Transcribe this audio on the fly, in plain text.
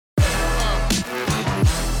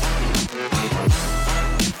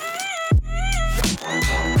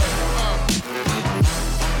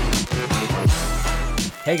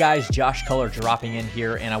Hey guys, Josh Culler dropping in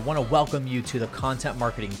here, and I want to welcome you to the Content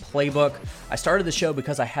Marketing Playbook. I started the show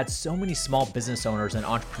because I had so many small business owners and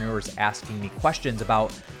entrepreneurs asking me questions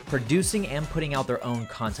about producing and putting out their own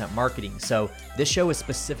content marketing. So this show is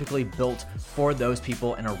specifically built for those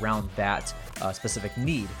people and around that specific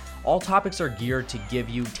need. All topics are geared to give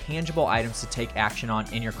you tangible items to take action on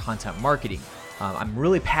in your content marketing. I'm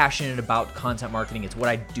really passionate about content marketing. It's what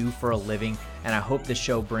I do for a living, and I hope this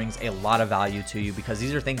show brings a lot of value to you because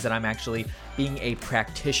these are things that I'm actually being a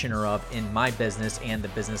practitioner of in my business and the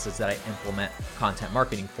businesses that I implement content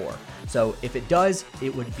marketing for. So if it does,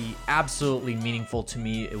 it would be absolutely meaningful to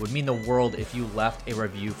me. It would mean the world if you left a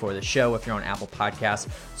review for the show if you're on Apple Podcasts.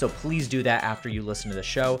 So please do that after you listen to the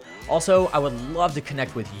show. Also, I would love to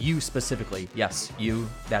connect with you specifically. Yes, you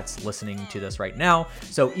that's listening to this right now.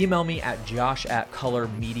 So email me at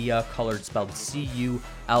josh@colormedia, colored spelled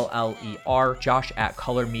C-U-L-L-E-R,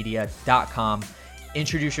 josh@colormedia.com.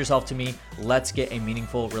 Introduce yourself to me. Let's get a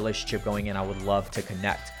meaningful relationship going, and I would love to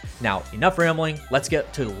connect. Now, enough rambling. Let's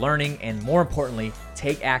get to learning, and more importantly,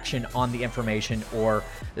 take action on the information, or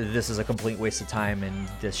this is a complete waste of time and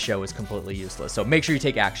this show is completely useless. So make sure you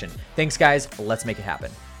take action. Thanks, guys. Let's make it happen.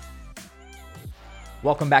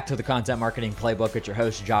 Welcome back to the Content Marketing Playbook. It's your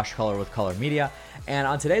host, Josh Culler with Color Media. And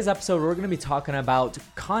on today's episode, we're going to be talking about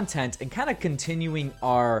content and kind of continuing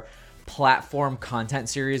our platform content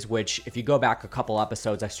series, which if you go back a couple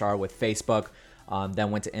episodes, I started with Facebook,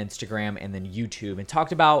 then went to Instagram and then YouTube and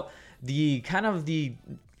talked about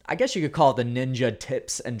I guess you could call it the ninja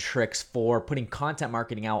tips and tricks for putting content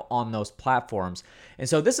marketing out on those platforms. And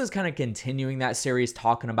so this is kind of continuing that series,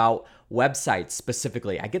 talking about websites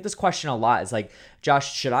specifically. I get this question a lot. It's like,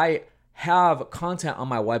 Josh, should I have content on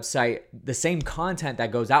my website, the same content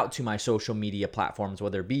that goes out to my social media platforms,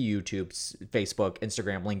 whether it be YouTube, Facebook,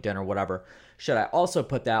 Instagram, LinkedIn, or whatever? Should I also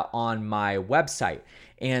put that on my website?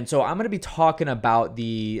 And so I'm going to be talking about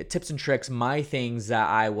the tips and tricks, my things that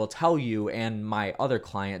I will tell you and my other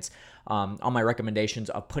clients on my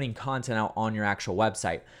recommendations of putting content out on your actual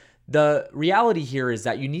website. The reality here is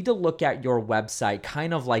that you need to look at your website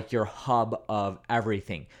kind of like your hub of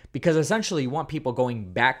everything, because essentially you want people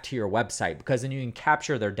going back to your website because then you can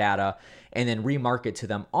capture their data and then remarket to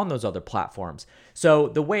them on those other platforms. So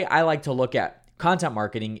the way I like to look at content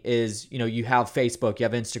marketing is, you have Facebook, you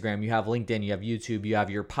have Instagram, you have LinkedIn, you have YouTube, you have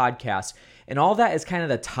your podcast, and all that is kind of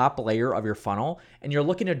the top layer of your funnel. And you're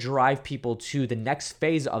looking to drive people to the next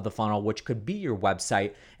phase of the funnel, which could be your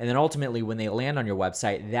website. And then ultimately when they land on your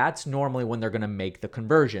website, that's normally when they're going to make the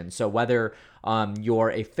conversion. So whether you're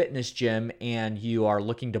a fitness gym and you are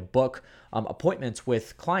looking to book appointments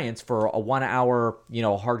with clients for a 1 hour,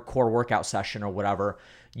 hardcore workout session or whatever,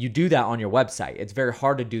 you do that on your website. It's very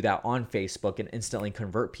hard to do that on Facebook and instantly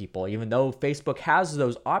convert people. Even though Facebook has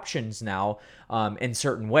those options now in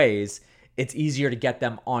certain ways, it's easier to get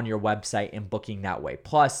them on your website and booking that way.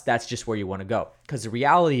 Plus, that's just where you want to go. Because the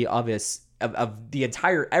reality of the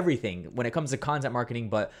entire everything when it comes to content marketing,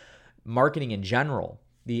 but marketing in general,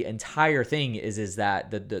 the entire thing is that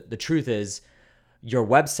the truth is your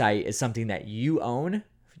website is something that you own.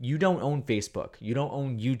 You don't own Facebook. You don't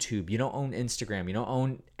own YouTube. You don't own Instagram. You don't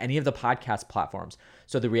own any of the podcast platforms.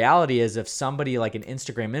 So the reality is if somebody like an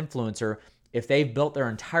Instagram influencer, if they've built their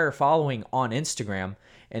entire following on Instagram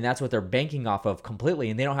and that's what they're banking off of completely,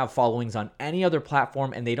 and they don't have followings on any other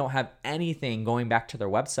platform and they don't have anything going back to their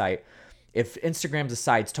website, if Instagram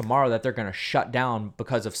decides tomorrow that they're going to shut down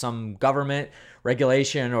because of some government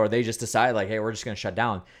regulation, or they just decide like, hey, we're just going to shut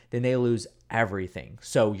down, then they lose everything.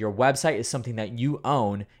 So your website is something that you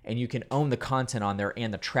own, and you can own the content on there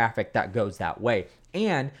and the traffic that goes that way.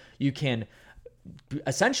 And you can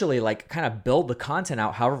essentially like kind of build the content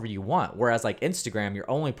out however you want. Whereas like Instagram, you're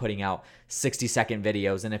only putting out 60-second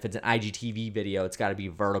videos. And if it's an IGTV video, it's got to be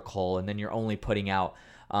vertical. And then you're only putting out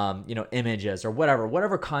images or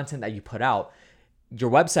whatever content that you put out. Your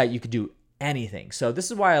website, you could do anything. So this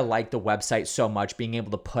is why I like the website so much, being able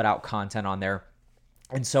to put out content on there.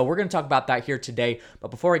 And so we're going to talk about that here today.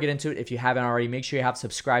 But before I get into it, if you haven't already, make sure you have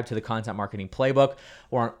subscribed to the Content Marketing Playbook.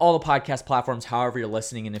 We're on all the podcast platforms, however you're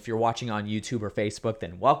listening. And if you're watching on YouTube or Facebook,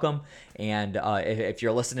 then welcome. And if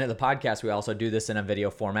you're listening to the podcast, we also do this in a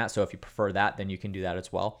video format. So if you prefer that, then you can do that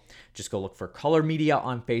as well. Just go look for Color Media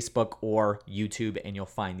on Facebook or YouTube, and you'll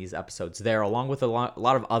find these episodes there, along with a lot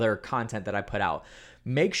of other content that I put out.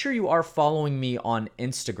 Make sure you are following me on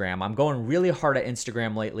Instagram. I'm going really hard at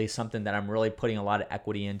Instagram lately, something that I'm really putting a lot of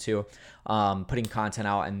equity into, putting content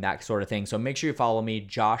out and that sort of thing. So make sure you follow me,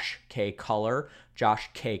 Josh K. Color.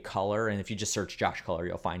 And if you just search Josh Color,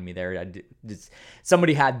 you'll find me there.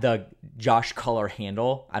 Somebody had the Josh Color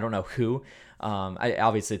handle. I don't know who.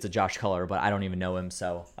 Obviously it's a Josh Color, but I don't even know him,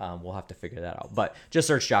 so we'll have to figure that out. But just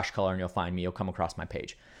search Josh Color and you'll find me. You'll come across my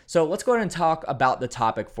page. So let's go ahead and talk about the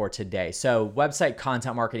topic for today. So website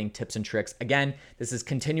content marketing tips and tricks. Again, this is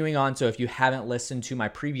continuing on. So if you haven't listened to my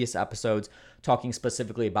previous episodes talking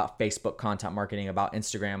specifically about Facebook content marketing, about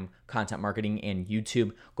Instagram content marketing, and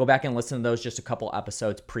YouTube, go back and listen to those, just a couple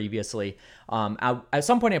episodes previously. At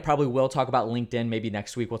some point, I probably will talk about LinkedIn. Maybe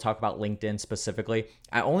next week we'll talk about LinkedIn specifically.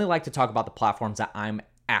 I only like to talk about the platforms that I'm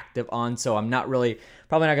active on. So I'm probably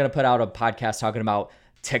not going to put out a podcast talking about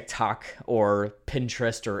TikTok or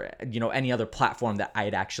Pinterest or any other platform that I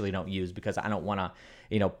actually don't use, because I don't want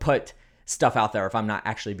to put stuff out there if I'm not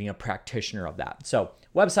actually being a practitioner of that. So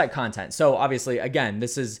website content. So obviously, again,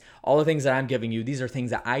 this is all the things that I'm giving you. These are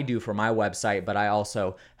things that I do for my website, but I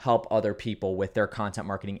also help other people with their content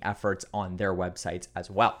marketing efforts on their websites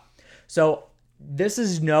as well. So this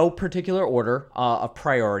is no particular order of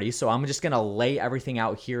priority. So I'm just going to lay everything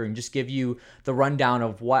out here and just give you the rundown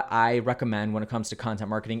of what I recommend when it comes to content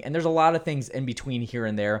marketing. And there's a lot of things in between here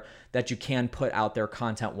and there that you can put out there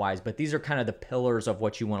content wise, but these are kind of the pillars of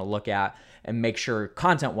what you want to look at and make sure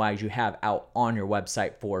content wise you have out on your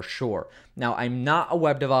website for sure. Now, I'm not a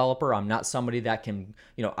web developer. I'm not somebody that can,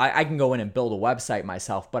 I can go in and build a website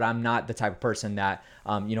myself, but I'm not the type of person that,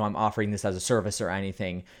 I'm offering this as a service or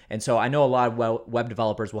anything. And so I know a lot of web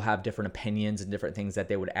developers will have different opinions and different things that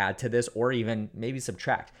they would add to this or even maybe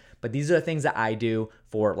subtract. But these are the things that I do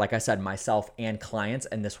for, like I said, myself and clients,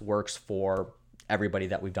 and this works for everybody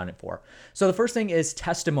that we've done it for. So the first thing is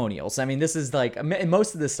testimonials. I mean, this is like,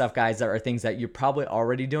 most of this stuff, guys, that are things that you're probably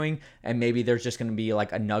already doing, and maybe there's just going to be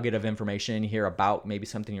like a nugget of information in here about maybe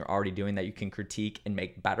something you're already doing that you can critique and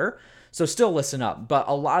make better. So still listen up. But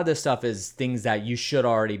a lot of this stuff is things that you should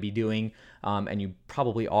already be doing, and you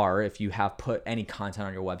probably are if you have put any content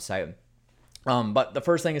on your website. But the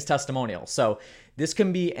first thing is testimonials. So this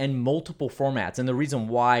can be in multiple formats. And the reason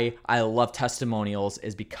why I love testimonials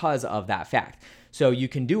is because of that fact. So you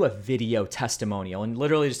can do a video testimonial and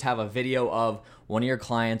literally just have a video of one of your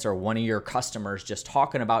clients or one of your customers just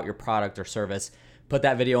talking about your product or service. Put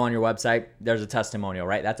that video on your website, there's a testimonial,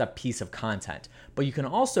 right? That's a piece of content. But you can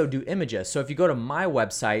also do images. So if you go to my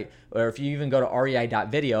website, or if you even go to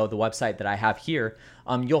rei.video, the website that I have here,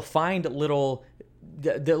 you'll find the little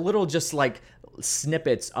just like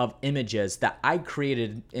snippets of images that I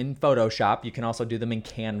created in Photoshop. You can also do them in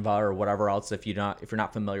Canva or whatever else if you're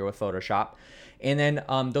not familiar with Photoshop. And then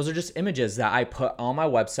those are just images that I put on my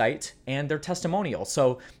website, and they're testimonials.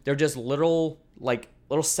 So they're just little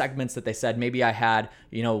segments that they said. Maybe I had,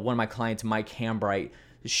 one of my clients, Mike Hambright,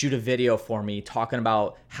 shoot a video for me talking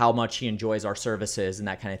about how much he enjoys our services and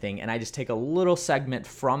that kind of thing. And I just take a little segment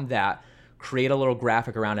from that, create a little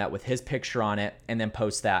graphic around that with his picture on it, and then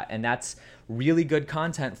post that. And that's really good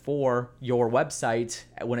content for your website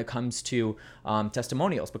when it comes to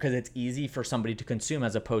testimonials, because it's easy for somebody to consume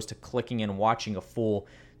as opposed to clicking and watching a full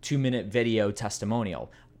 2-minute video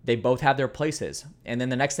testimonial. They both have their places. And then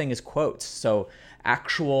the next thing is quotes. So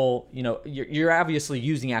actual, you're obviously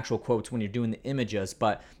using actual quotes when you're doing the images,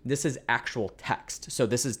 but this is actual text. So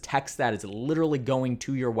this is text that is literally going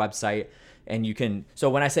to your website. And so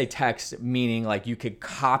when I say text, meaning like you could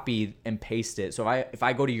copy and paste it. So if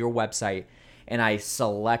I go to your website and I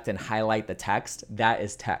select and highlight the text, that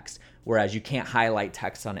is text. Whereas you can't highlight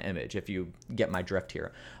text on an image, if you get my drift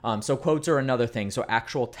here. So quotes are another thing. So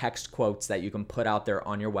actual text quotes that you can put out there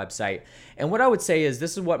on your website. And what I would say is,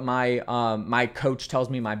 this is what my coach tells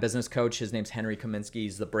me, my business coach. His name's Henry Kaminsky.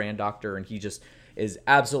 He's the brand doctor, and he just is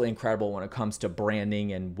absolutely incredible when it comes to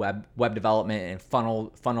branding and web development and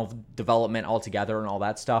funnel development altogether and all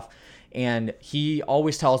that stuff. And he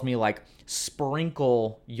always tells me, like,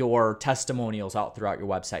 sprinkle your testimonials out throughout your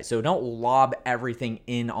website. So don't lob everything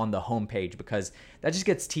in on the homepage, because that just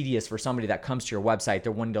gets tedious for somebody that comes to your website.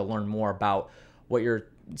 They're wanting to learn more about what your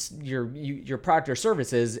product or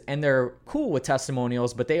service is, and they're cool with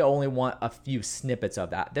testimonials, but they only want a few snippets of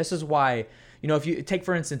that. This is why, if you take,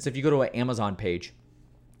 for instance, if you go to an Amazon page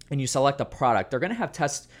and you select a product, they're going to have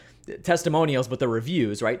testimonials, but the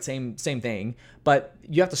reviews, right? Same thing, but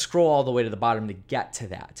you have to scroll all the way to the bottom to get to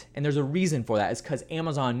that. And there's a reason for that. It's because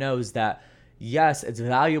Amazon knows that, yes, it's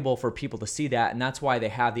valuable for people to see that, and that's why they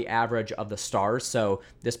have the average of the stars. So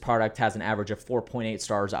this product has an average of 4.8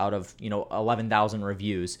 stars out of 11,000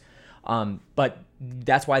 reviews. But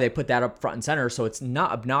that's why they put that up front and center, so it's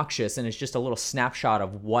not obnoxious, and it's just a little snapshot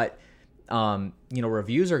of what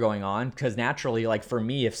reviews are going on, because naturally, like for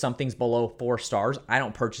me, if something's below 4 stars, I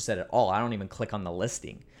don't purchase it at all. I don't even click on the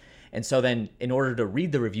listing. And so then in order to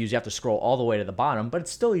read the reviews, you have to scroll all the way to the bottom, but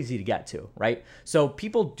it's still easy to get to, right? So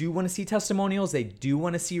people do want to see testimonials. They do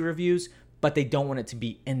want to see reviews, but they don't want it to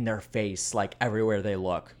be in their face, like everywhere they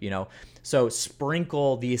look, So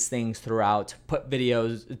sprinkle these things throughout, put 1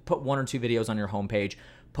 or 2 videos on your homepage,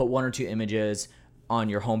 put 1 or 2 images on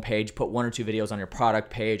your homepage, put 1 or 2 videos on your product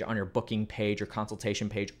page, on your booking page, your consultation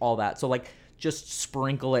page, all that. So like just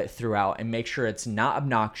sprinkle it throughout and make sure it's not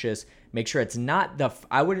obnoxious. Make sure it's not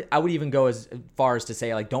I would even go as far as to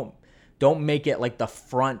say, like, don't make it like the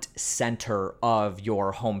front center of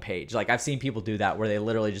your homepage. Like I've seen people do that where they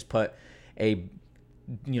literally just put a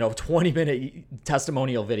 20-minute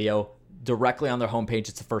testimonial video directly on their homepage.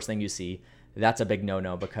 It's the first thing you see. That's a big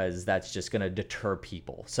no-no, because that's just going to deter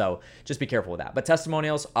people. So just be careful with that. But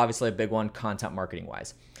testimonials, obviously a big one, content marketing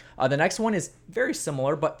wise. The next one is very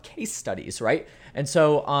similar, but case studies, right? And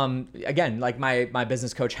so again, like my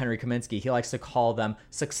business coach, Henry Kaminsky, he likes to call them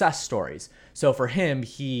success stories. So for him,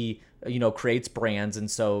 he creates brands.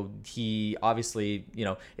 And so he obviously,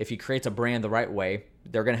 if he creates a brand the right way,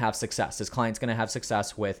 they're going to have success. His client's going to have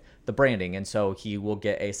success with the branding. And so he will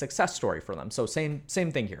get a success story for them. So same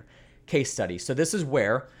thing here. Case study. So this is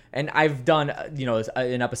where, and I've done,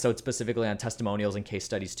 an episode specifically on testimonials and case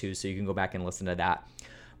studies too. So you can go back and listen to that.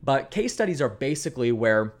 But case studies are basically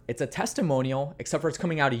where it's a testimonial, except for it's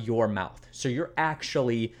coming out of your mouth. So you're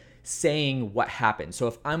actually saying what happened. So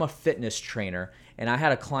if I'm a fitness trainer and I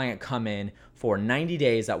had a client come in for 90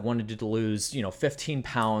 days that wanted to lose, 15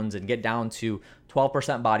 pounds and get down to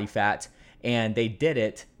 12% body fat, and they did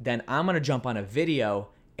it, then I'm going to jump on a video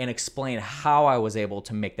and explain how I was able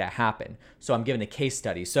to make that happen. So I'm giving a case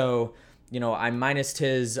study. So, I minused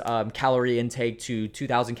his calorie intake to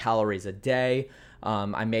 2,000 calories a day.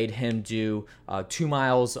 I made him do 2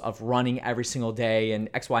 miles of running every single day and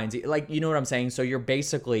X, Y, and Z. Like, you know what I'm saying? So you're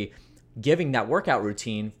basically giving that workout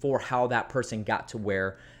routine for how that person got to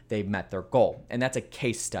where they met their goal. And that's a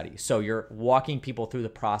case study. So you're walking people through the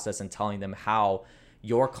process and telling them how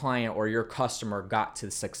your client or your customer got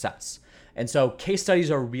to success. And so case studies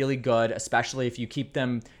are really good, especially if you keep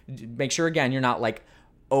them, make sure, again, you're not like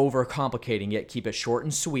overcomplicating it. Keep it short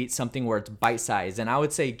and sweet, something where it's bite-sized. And I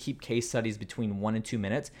would say keep case studies between 1 and 2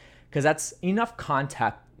 minutes, because that's enough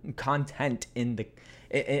content in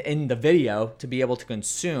the video to be able to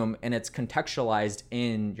consume, and it's contextualized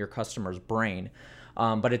in your customer's brain.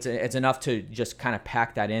 But it's enough to just kind of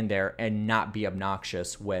pack that in there and not be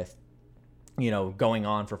obnoxious with going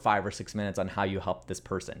on for 5 or 6 minutes on how you help this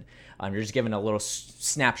person. You're just giving a little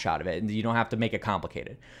snapshot of it, and you don't have to make it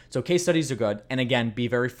complicated. So case studies are good. And again, be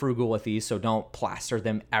very frugal with these. So don't plaster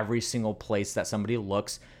them every single place that somebody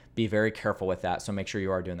looks. Be very careful with that. So make sure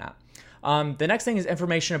you are doing that. The next thing is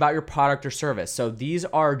information about your product or service. So these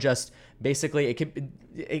are just basically,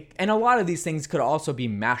 and a lot of these things could also be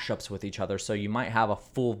mashups with each other. So you might have a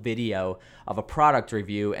full video of a product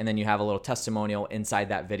review, and then you have a little testimonial inside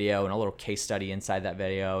that video and a little case study inside that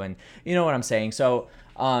video. And you know what I'm saying? So,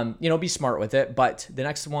 be smart with it. But the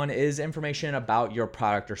next one is information about your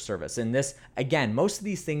product or service. And this, again, most of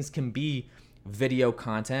these things can be video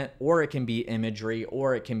content, or it can be imagery,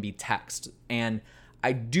 or it can be text. And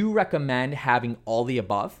I do recommend having all the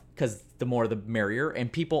above, because the more the merrier,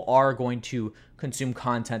 and people are going to consume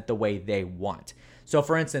content the way they want. So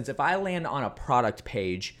for instance, if I land on a product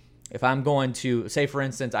page, if I'm going to say, for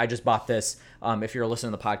instance, I just bought this, if you're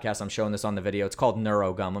listening to the podcast, I'm showing this on the video. It's called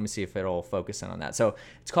NeuroGum. Let me see if it'll focus in on that. So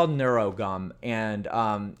it's called NeuroGum, and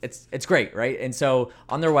it's great, right? And so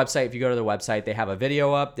on their website, if you go to their website, they have a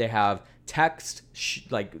video up, they have text,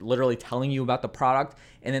 like literally telling you about the product,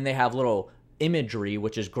 and then they have little imagery,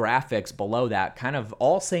 which is graphics below that, kind of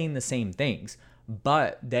all saying the same things,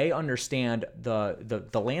 but they understand the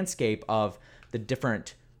landscape of the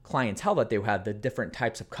different clientele that they have, the different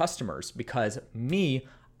types of customers. Because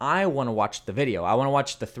I want to watch the video. I want to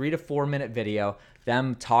watch the 3 to 4 minute video,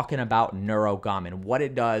 them talking about NeuroGum and what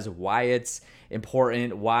it does, why it's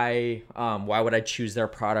important, why would I choose their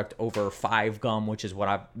product over 5-Gum, which is what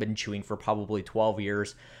I've been chewing for probably 12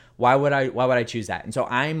 years. Why would I choose that? And so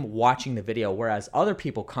I'm watching the video, whereas other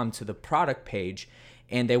people come to the product page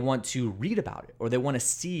and they want to read about it, or they want to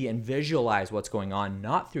see and visualize what's going on,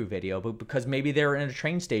 not through video, but because maybe they're in a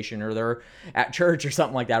train station or they're at church or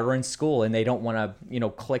something like that, or in school, and they don't want to,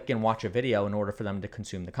 click and watch a video in order for them to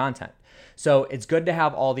consume the content. So it's good to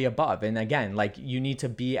have all the above. And again, like, you need to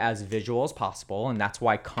be as visual as possible. And that's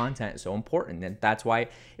why content is so important. And that's why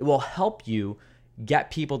it will help you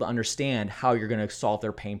get people to understand how you're going to solve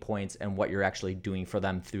their pain points and what you're actually doing for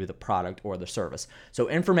them through the product or the service. So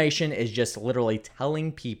information is just literally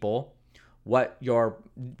telling people what your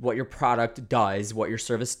product does, what your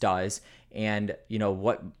service does, and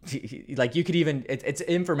what, like, you could even, it's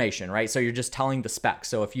information, right? So you're just telling the specs.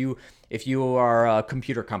 So if you are a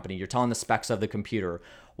computer company, you're telling the specs of the computer.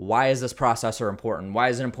 Why is this processor important? Why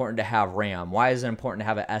is it important to have RAM? Why is it important to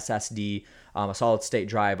have an SSD, a solid state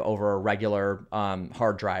drive over a regular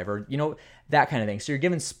hard drive, or that kind of thing. So you're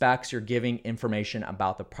giving specs, you're giving information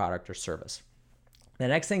about the product or service. The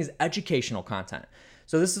next thing is educational content.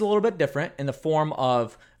 So this is a little bit different in the form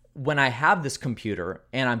of, when I have this computer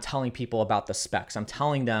and I'm telling people about the specs, I'm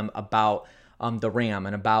telling them about the RAM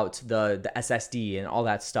and about the SSD and all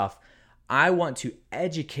that stuff. I want to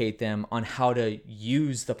educate them on how to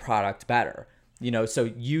use the product better.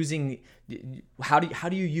 So using, how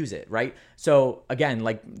do you use it, right? So again,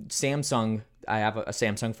 like Samsung, I have a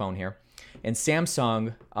Samsung phone here, and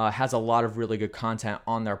Samsung has a lot of really good content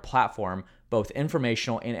on their platform, both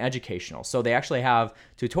informational and educational. So they actually have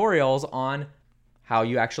tutorials on how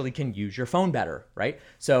you actually can use your phone better, right?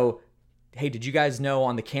 So, hey, did you guys know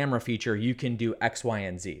on the camera feature, you can do X, Y,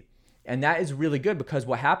 and Z? And that is really good, because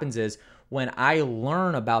what happens is, when I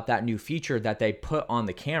learn about that new feature that they put on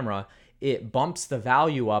the camera, it bumps the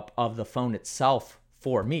value up of the phone itself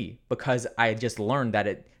for me, because I just learned that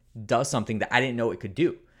it does something that I didn't know it could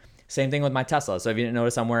do. Same thing with my Tesla. So if you didn't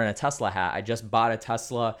notice, I'm wearing a Tesla hat. I just bought a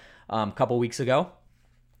Tesla a couple weeks ago,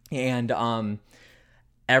 and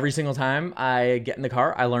every single time I get in the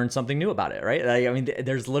car, I learn something new about it, right? I mean,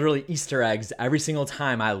 there's literally Easter eggs every single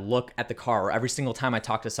time I look at the car, or every single time I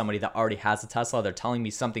talk to somebody that already has a Tesla. They're telling me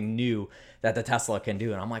something new that the Tesla can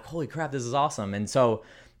do. And I'm like, holy crap, this is awesome. And so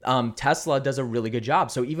Tesla does a really good job.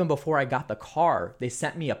 So even before I got the car, they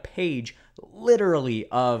sent me a page literally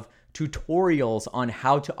of tutorials on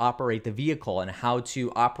how to operate the vehicle and how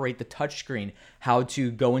to operate the touchscreen, how to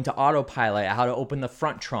go into autopilot, how to open the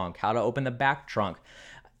front trunk, how to open the back trunk,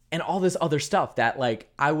 and all this other stuff that,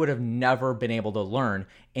 like, I would have never been able to learn.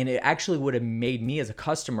 And it actually would have made me as a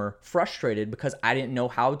customer frustrated, because I didn't know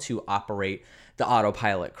how to operate the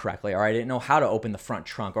autopilot correctly, or I didn't know how to open the front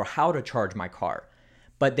trunk or how to charge my car.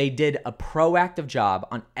 But they did a proactive job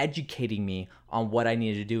on educating me on what I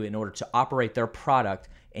needed to do in order to operate their product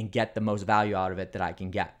and get the most value out of it that I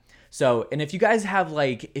can get. So, and if you guys have,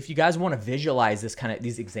 like, if you guys want to visualize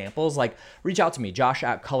these examples, like, reach out to me,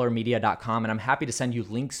 josh@colormedia.com, and I'm happy to send you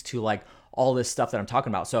links to, like, all this stuff that I'm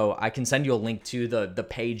talking about. So I can send you a link to the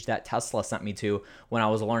page that Tesla sent me to when I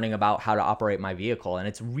was learning about how to operate my vehicle. And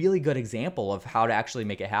it's a really good example of how to actually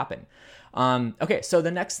make it happen. Okay, so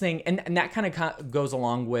the next thing, and that kind of goes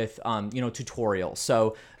along with, tutorials.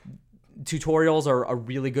 So tutorials are a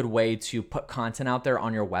really good way to put content out there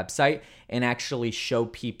on your website and actually show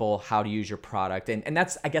people how to use your product. And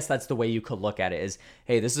that's, I guess that's the way you could look at it, is,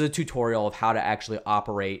 hey, this is a tutorial of how to actually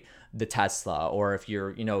operate the Tesla. Or if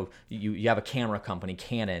you're, you have a camera company,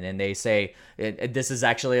 Canon, and they say, this is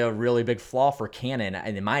actually a really big flaw for Canon,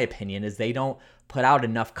 and in my opinion, is they don't put out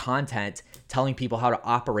enough content telling people how to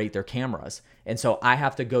operate their cameras. And so I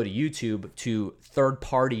have to go to YouTube to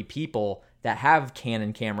third-party people that have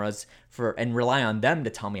Canon cameras and rely on them to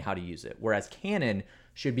tell me how to use it. Whereas Canon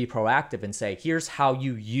should be proactive and say, here's how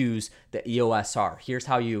you use the EOS R. Here's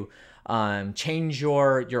how you change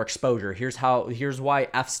your exposure. Here's why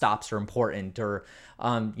f-stops are important, or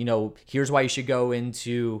here's why you should go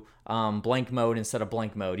into blank mode instead of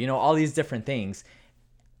blank mode. All these different things.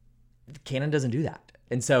 Canon doesn't do that,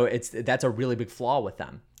 and so that's a really big flaw with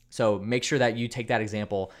them. So make sure that you take that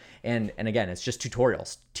example, and again, it's just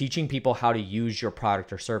tutorials, teaching people how to use your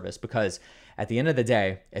product or service, because at the end of the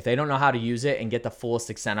day, if they don't know how to use it and get the fullest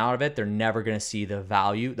extent out of it, they're never going to see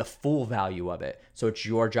the full value of it. So it's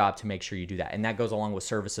your job to make sure you do that. And that goes along with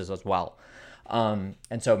services as well. And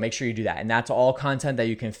so make sure you do that. And that's all content that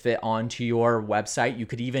you can fit onto your website. You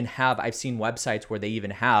could even have, I've seen websites where they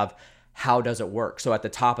even have, how does it work? So at the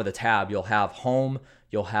top of the tab, you'll have home,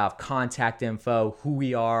 you'll have contact info, who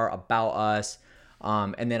we are, about us.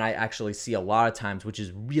 And then I actually see a lot of times, which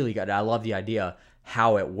is really good, I love the idea,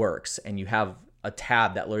 how it works. And you have a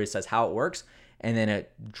tab that literally says how it works. And then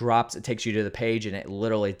it takes you to the page, and it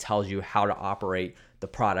literally tells you how to operate the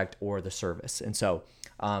product or the service. And so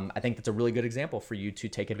I think that's a really good example for you to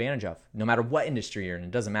take advantage of, no matter what industry you're in,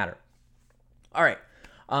 it doesn't matter. All right.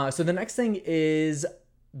 So the next thing is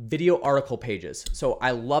video article pages. So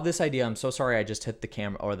I love this idea. I'm so sorry I just hit the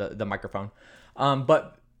camera or the microphone.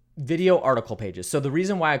 But video article pages. So the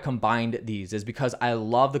reason why I combined these is because I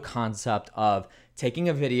love the concept of taking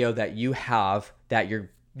a video that you have that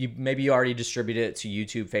you're maybe you already distributed it to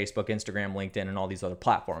YouTube, Facebook, Instagram, LinkedIn, and all these other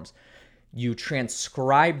platforms. You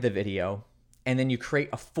transcribe the video, and then you create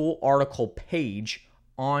a full article page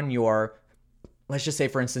on your, let's just say,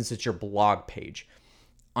 for instance, it's your blog page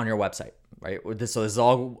on your website, right? So this is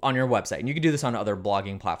all on your website. And you can do this on other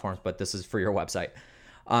blogging platforms, but this is for your website.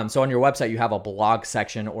 So on your website, you have a blog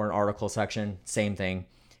section or an article section, same thing.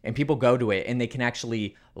 And people go to it and they can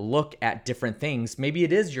actually look at different things. Maybe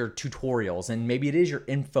it is your tutorials, and maybe it is your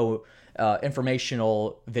informational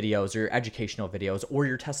videos or your educational videos or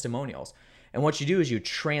your testimonials. And what you do is you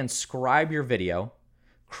transcribe your video,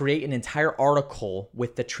 create an entire article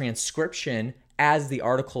with the transcription as the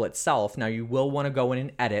article itself. Now you will want to go in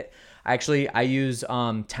and edit. I use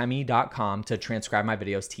Temi.com to transcribe my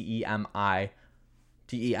videos,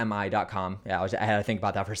 Temi.com. Yeah, I had to think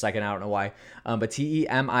about that for a second. I don't know why. But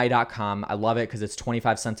Temi.com, I love it because it's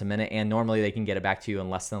 25 cents a minute, and normally they can get it back to you in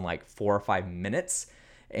less than like 4 or 5 minutes.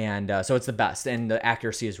 And so it's the best, and the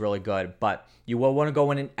accuracy is really good. But you will want to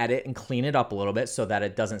go in and edit and clean it up a little bit so that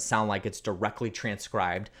it doesn't sound like it's directly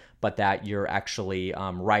transcribed, but that you're actually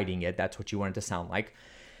writing it. That's what you want it to sound like.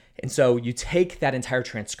 And so you take that entire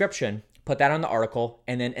transcription, put that on the article,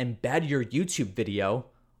 and then embed your YouTube video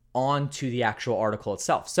onto the actual article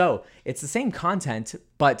itself. So it's the same content,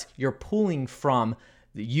 but you're pulling from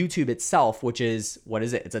the YouTube itself, which is, what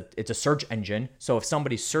is it? It's a search engine. So if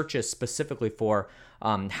somebody searches specifically for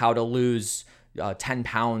how to lose 10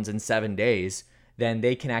 pounds in 7 days, then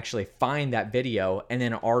they can actually find that video and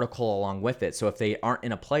then an article along with it. So if they aren't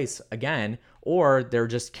in a place, again, or they're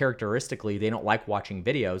just characteristically, they don't like watching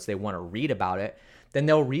videos, they want to read about it, then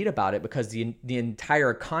they'll read about it because the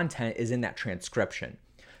entire content is in that transcription.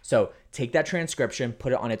 So take that transcription,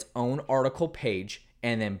 put it on its own article page,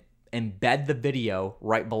 and then embed the video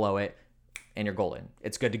right below it, and you're golden.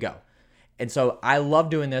 It's good to go. And so I love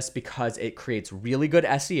doing this because it creates really good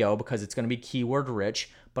SEO because it's going to be keyword rich,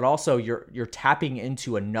 but also you're tapping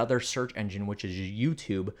into another search engine, which is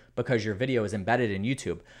YouTube, because your video is embedded in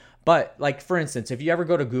YouTube. But like, for instance, if you ever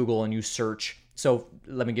go to Google and you search, so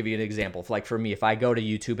let me give you an example. Like for me, if I go to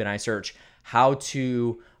YouTube and I search how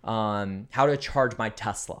to charge my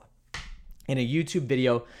Tesla in a YouTube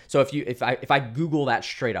video. So if I Google that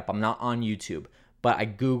straight up, I'm not on YouTube, but I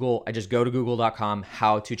just go to google.com,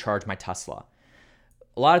 how to charge my Tesla.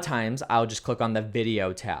 A lot of times I'll just click on the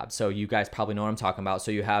video tab. So you guys probably know what I'm talking about.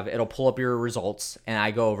 So it'll pull up your results, and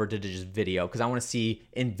I go over to just video because I want to see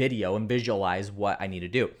in video and visualize what I need to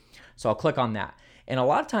do. So I'll click on that. And a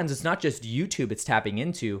lot of times it's not just YouTube it's tapping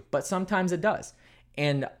into, but sometimes it does.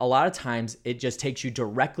 And a lot of times it just takes you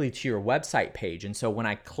directly to your website page. And so when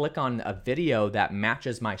I click on a video that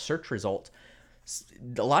matches my search result,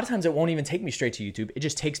 a lot of times it won't even take me straight to YouTube. It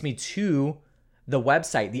just takes me to the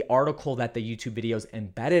website, the article that the YouTube video is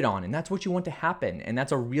embedded on. And that's what you want to happen. And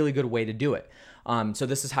that's a really good way to do it. So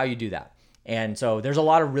this is how you do that. And so there's a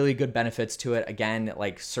lot of really good benefits to it. Again,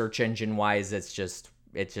 like search engine wise, it's just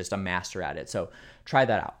a master at it. So try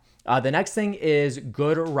that out. The next thing is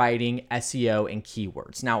good writing, SEO, and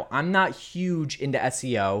keywords. Now, I'm not huge into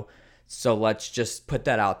SEO, so let's just put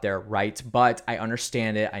that out there, right? But I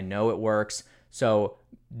understand it. I know it works. So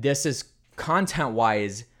this is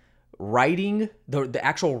content-wise, writing, the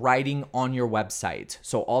actual writing on your website.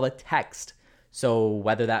 So all the text. So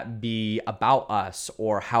whether that be about us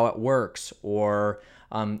or how it works or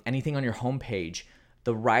anything on your homepage,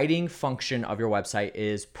 the writing function of your website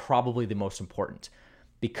is probably the most important,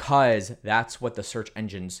 because that's what the search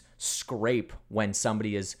engines scrape when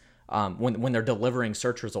somebody is, when they're delivering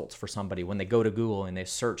search results for somebody, when they go to Google and they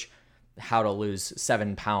search how to lose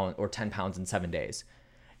 7 pounds or 10 pounds in 7 days.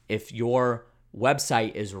 If your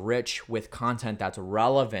website is rich with content that's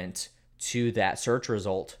relevant to that search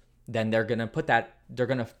result, then they're going to put that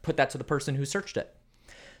to the person who searched it.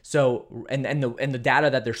 So, and the data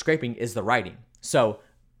that they're scraping is the writing. So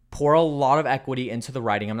pour a lot of equity into the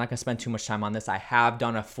writing. I'm not going to spend too much time on this. I have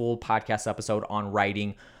done a full podcast episode on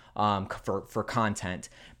writing for content,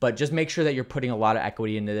 but just make sure that you're putting a lot of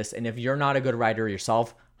equity into this. And if you're not a good writer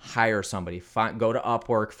yourself, hire somebody. Go to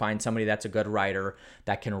Upwork, find somebody that's a good writer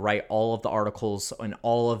that can write all of the articles and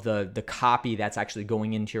all of the copy that's actually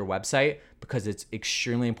going into your website, because it's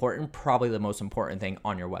extremely important, probably the most important thing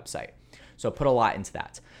on your website. So put a lot into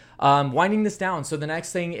that. Winding this down. So the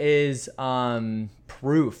next thing is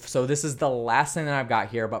proof. So this is the last thing that I've got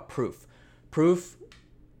here, but proof. Proof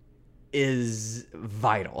is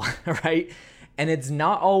vital, right? And it's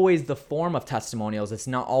not always the form of testimonials. It's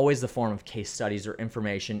not always the form of case studies or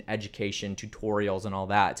information, education, tutorials, and all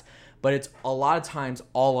that. But it's a lot of times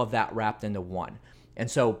all of that wrapped into one. And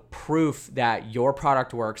so proof that your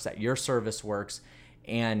product works, that your service works,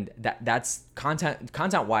 And that's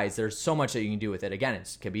content wise, there's so much that you can do with it. Again,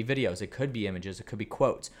 it could be videos, it could be images, it could be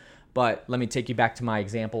quotes. But let me take you back to my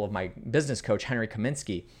example of my business coach, Henry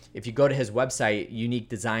Kaminsky. If you go to his website,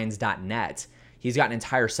 uniquedesigns.net, he's got an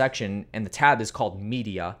entire section, and the tab is called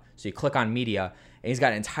media. So you click on media, and he's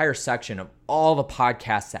got an entire section of all the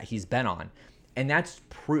podcasts that he's been on. And that's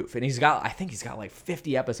proof. And I think he's got like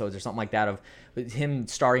 50 episodes or something like that of him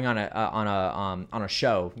starring on a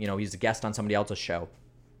show. You know, he's a guest on somebody else's show.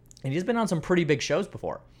 And he's been on some pretty big shows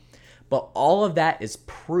before. But all of that is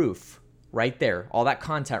proof right there. All that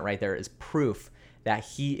content right there is proof that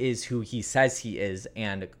he is who he says he is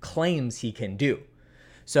and claims he can do.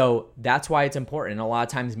 So that's why it's important. And a lot of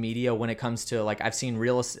times media, when it comes to like, I've seen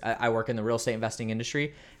I work in the real estate investing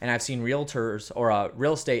industry, and I've seen realtors or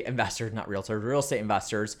real estate investors, not realtors, real estate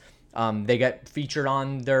investors, they get featured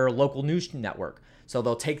on their local news network. So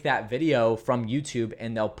they'll take that video from YouTube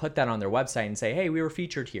and they'll put that on their website and say, hey, we were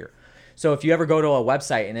featured here. So if you ever go to a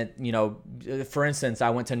website and it, you know, for instance,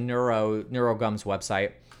 I went to NeuroGum's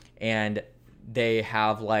website, and they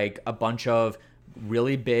have like a bunch of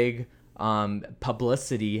really big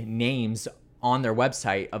publicity names on their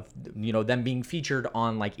website of, you know, them being featured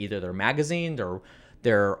on like either their magazine or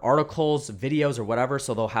their articles, videos, or whatever.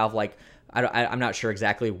 So they'll have like, I'm not sure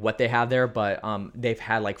exactly what they have there, but they've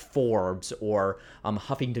had like Forbes or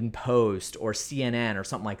Huffington Post or CNN or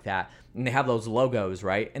something like that. And they have those logos,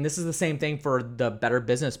 right? And this is the same thing for the Better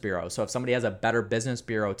Business Bureau. So if somebody has a Better Business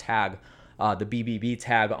Bureau tag, the BBB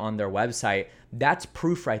tag on their website, that's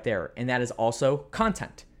proof right there. And that is also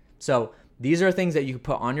content. So these are things that you can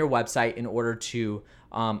put on your website in order to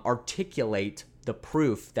articulate the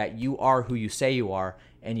proof that you are who you say you are,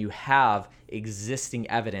 and you have existing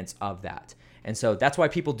evidence of that. And so that's why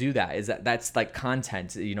people do that, is that's like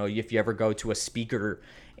content. You know, if you ever go to a speaker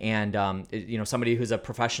and, you know, somebody who's a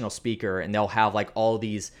professional speaker, and they'll have like all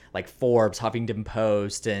these like Forbes, Huffington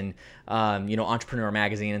Post, and, you know, Entrepreneur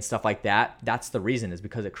Magazine and stuff like that. That's the reason, is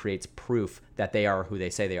because it creates proof that they are who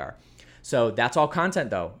they say they are. So that's all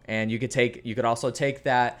content though. And you could also take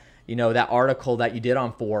that, you know, that article that you did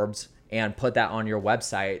on Forbes and put that on your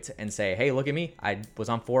website and say, hey, look at me. I was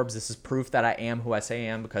on Forbes. This is proof that I am who I say I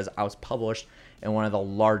am, because I was published in one of the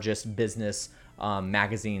largest business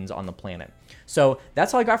magazines on the planet. So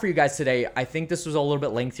that's all I got for you guys today. I think this was a little bit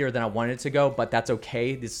lengthier than I wanted it to go, but that's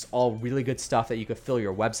okay. This is all really good stuff that you could fill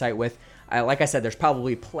your website with. Like I said, there's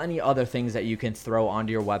probably plenty other things that you can throw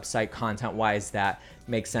onto your website content-wise that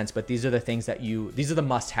makes sense, but these are the things that these are the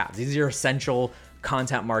must-haves. These are your essential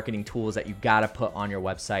content marketing tools that you gotta put on your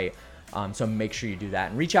website. So make sure you do that.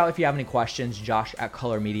 And reach out if you have any questions,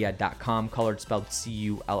 josh@colormedia.com, colored spelled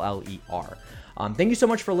C-U-L-L-E-R. Thank you so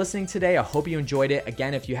much for listening today. I hope you enjoyed it.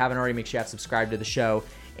 Again, if you haven't already, make sure you have subscribed to the show.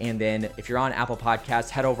 And then if you're on Apple Podcasts,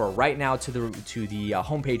 head over right now to the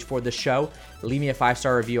homepage for the show. Leave me a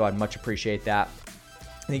 5-star review. I'd much appreciate that.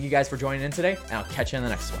 Thank you guys for joining in today, and I'll catch you in the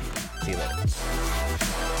next one. See you later.